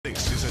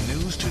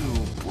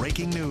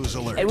breaking news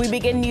alert. And we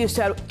begin News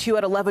 2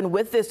 at 11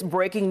 with this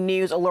breaking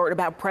news alert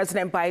about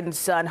President Biden's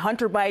son.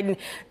 Hunter Biden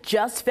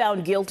just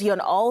found guilty on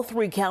all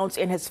 3 counts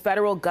in his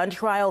federal gun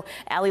trial.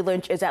 Allie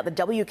Lynch is at the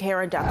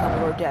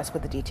WKRN.com alert desk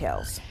with the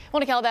details. Well,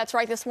 Nicole, that's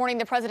right. This morning,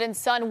 the president's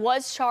son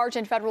was charged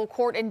in federal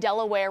court in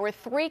Delaware with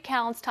 3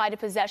 counts tied to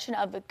possession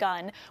of a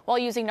gun while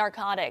using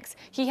narcotics.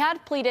 He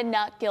had pleaded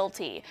not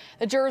guilty.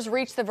 The jurors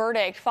reached the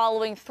verdict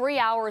following 3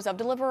 hours of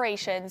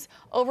deliberations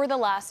over the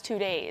last 2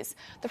 days.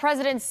 The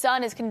president's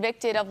son is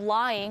convicted of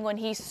lying when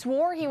he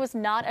swore he was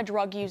not a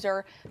drug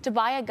user to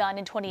buy a gun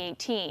in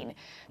 2018.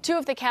 2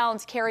 of the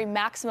counts carry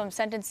maximum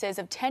sentences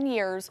of 10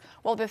 years,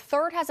 while the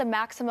third has a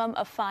maximum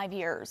of 5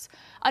 years.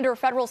 Under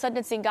federal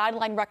sentencing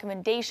guideline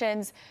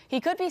recommendations, he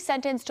could be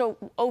sentenced to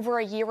over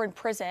a year in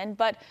prison,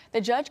 but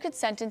the judge could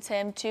sentence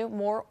him to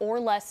more or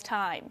less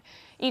time.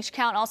 Each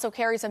count also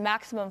carries a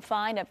maximum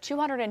fine of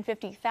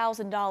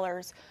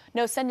 $250,000.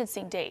 No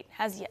sentencing date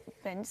has yet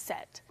been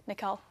set.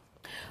 Nicole?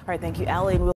 All right, thank you, Allie.